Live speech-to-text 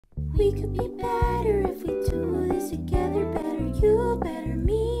We could be better if we do this together. Better you, better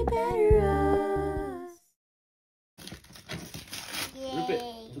me, better us. Yay. Rip it.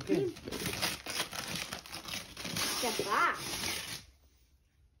 It's okay. The box.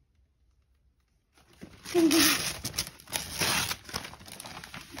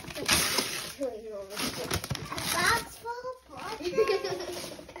 Box full of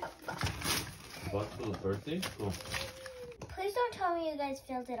Box full of birthday? Cool. Please don't tell me you guys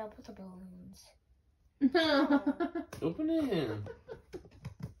filled it up with the balloons. Open it.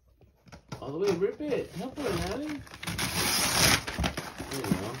 All the way, rip it. Help her, Maddie. There you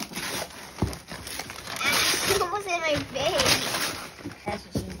go. It's almost in my face. That's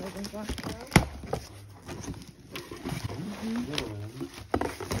what she's looking for. There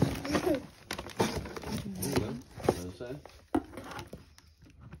you go. Other side.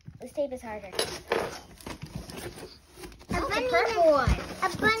 This tape is harder. A bunny. Purple one. A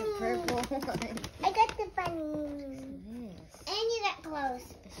bunny. Purple one. I got the bunny. And you got clothes.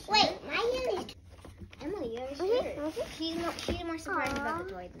 Wait, my hair is. Emily, you have a Mhm, shirt. She's more surprised about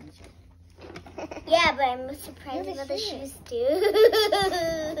the toys than the shirt. Yeah, but I'm surprised You have a about the shirt. shoes too.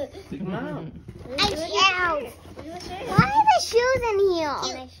 Stick them out. I shout. Look at the shirt. Why are the shoes in here?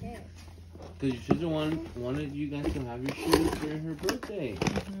 Nice shirt. Because your sister wanted you guys to have your shoes during her birthday.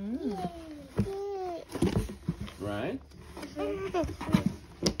 Right?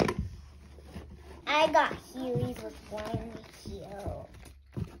 I got Huey's with one heel.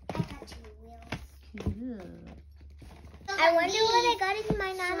 I got 2 wheels. I wonder what I got in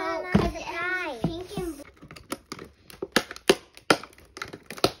my nana as a tie. Pink and blue.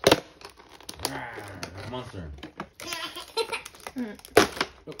 Monster.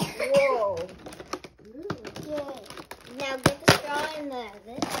 Whoa. Yay. Now get the straw in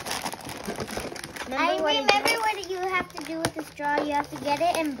this. I remember what you have to do with the straw. You have to get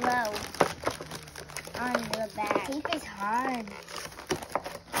it and blow on the back. Tape is hard.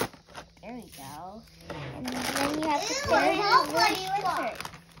 There we go. And then you have to Ew, put it how in funny the was straw. it?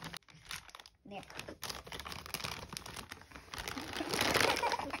 There.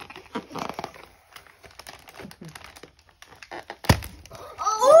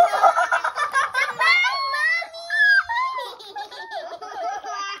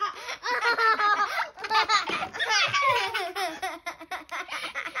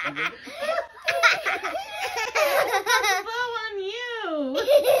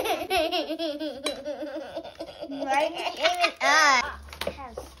 Why did you aim it up? It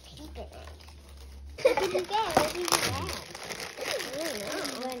has tape in it. What did you get? What did you get?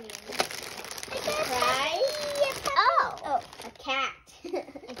 Oh, a cat. No,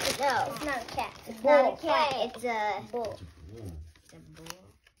 it's not a cat. It's not a Bull. cat. It's a bull. It's a bull.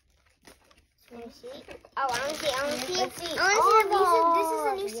 Want to see? Oh, I want to see. I want to see. Let's see. I want to see. Oh, This is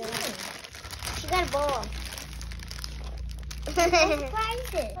a new yeah. season. She got a ball.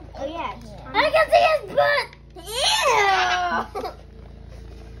 Surprise it. Oh yeah. I can see his butt.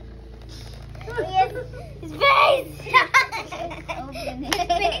 His face. Open His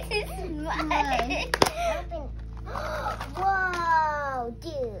face is mine. Whoa,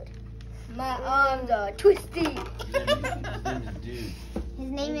 dude. My arms are twisty. Dude. His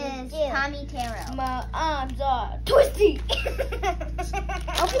name is Dude. Tommy Taro. My arms are twisty. Open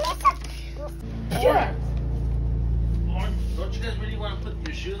this up. Sure. Don't you guys really want to put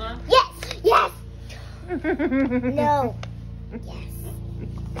your shoes on? Yes. Yes. No. Yes.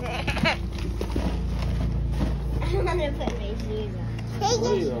 I'm gonna put my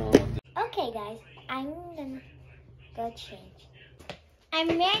shoes on. Okay, guys, I'm gonna go change. I'm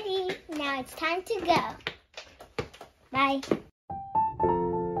ready. Now it's time to go. Bye.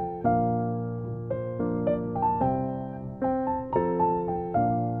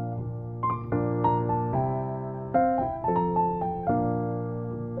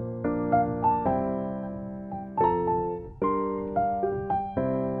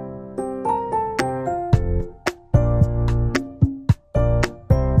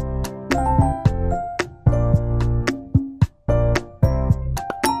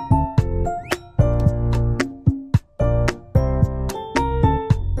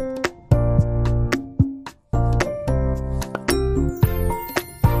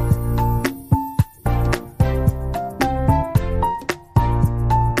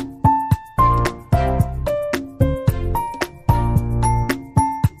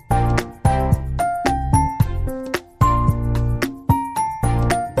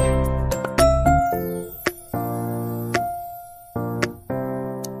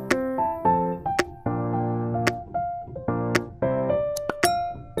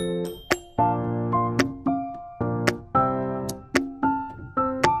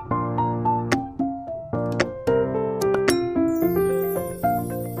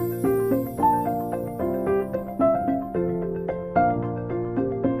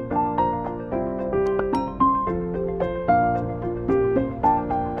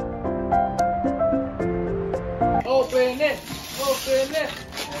 Emily.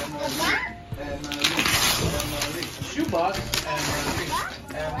 Shoebox. Emily.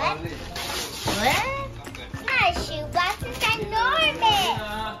 Emily. What? Not a shoebox, it's enormous.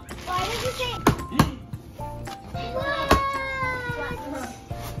 Why did you say? What?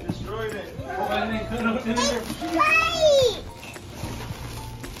 Destroyed it.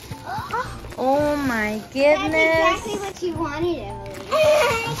 Oh my That's goodness. exactly what you wanted, Emily.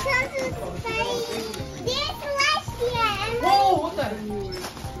 Whoa, what the?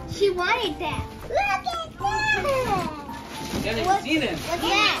 She wanted that. Look at that. Ya le What? tienen. What's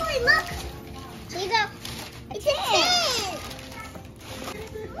that? Look. Here you go. It's a tin.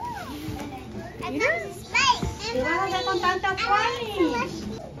 And there's a space. ¿Qué vas a hacer con tanta foil?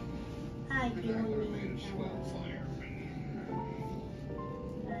 Ay, qué bonita.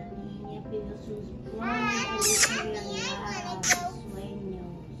 La niña pidió sus sueños.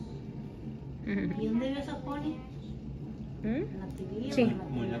 ¿Y dónde vio esos ponis? ¿Mm? ¿En la TV o Sí. en la tele?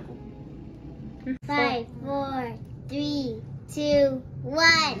 Muñeco. 5, 4, 3, 2,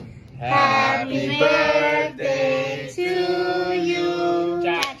 1. Happy birthday to you.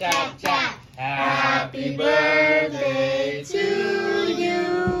 Cha cha cha. Happy birthday to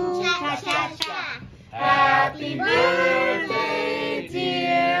you. Cha cha cha. Happy birthday,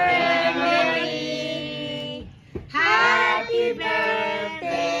 dear Emily. Happy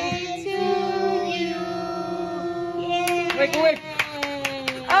birthday to you. Wait, wait.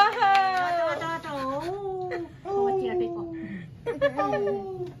 ¿Cómo estira el pico?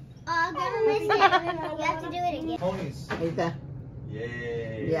 Oh, Grandma missed it. You have to do it again. Ponies. Ahí está.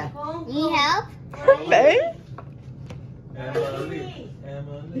 Yay. Ya. Need help? Emily. Emily.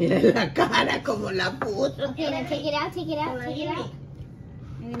 Mira la cara como la puso. Okay, now take it out, take it out, take it out.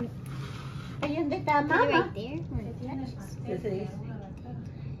 ¿Ahí dónde está Put it mamá? right there. ¿Qué se dice?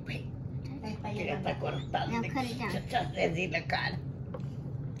 Que ya está cortando. Now cut it down. Así la cara.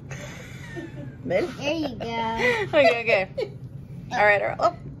 ¿Ven? There you go. Okay, okay. All right, all right.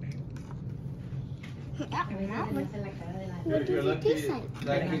 Oh. What does it taste like?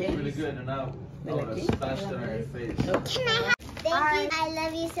 That cake is really good, and now it's faster on your face. Can I have? Thank you. I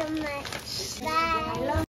love you so much. Bye.